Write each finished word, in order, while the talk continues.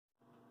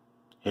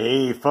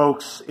Hey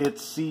folks,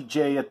 it's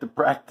CJ at the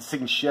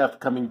Practicing Chef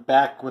coming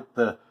back with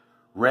the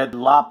Red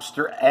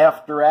Lobster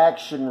After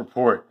Action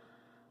Report.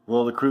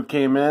 Well, the crew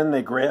came in,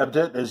 they grabbed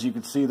it. As you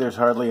can see, there's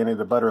hardly any of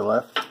the butter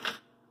left.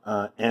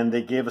 And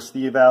they gave us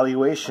the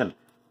evaluation.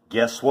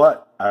 Guess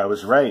what? I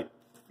was right.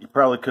 You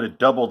probably could have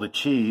doubled the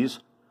cheese.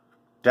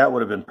 That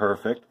would have been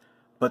perfect.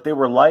 But they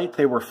were light,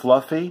 they were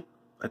fluffy.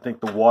 I think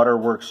the water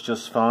works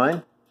just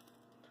fine.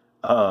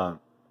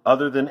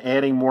 Other than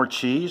adding more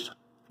cheese,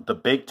 the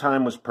bake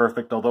time was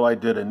perfect, although I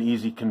did an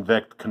easy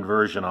convect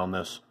conversion on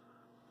this.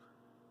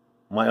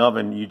 My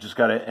oven, you just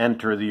got to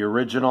enter the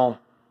original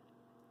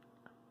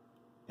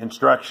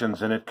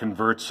instructions and it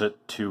converts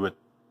it to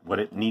what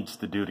it needs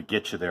to do to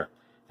get you there.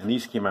 And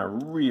these came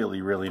out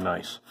really, really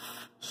nice.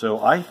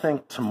 So I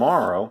think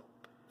tomorrow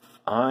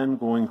I'm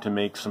going to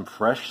make some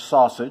fresh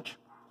sausage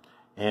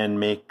and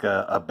make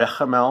a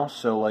bechamel,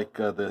 so like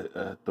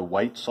the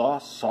white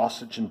sauce,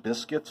 sausage and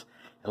biscuits,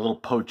 a little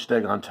poached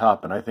egg on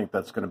top, and I think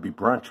that's going to be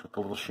brunch with a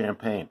little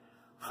champagne.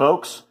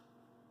 Folks,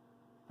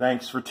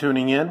 thanks for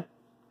tuning in.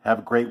 Have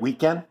a great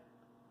weekend.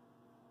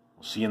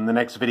 We'll see you in the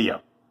next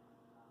video.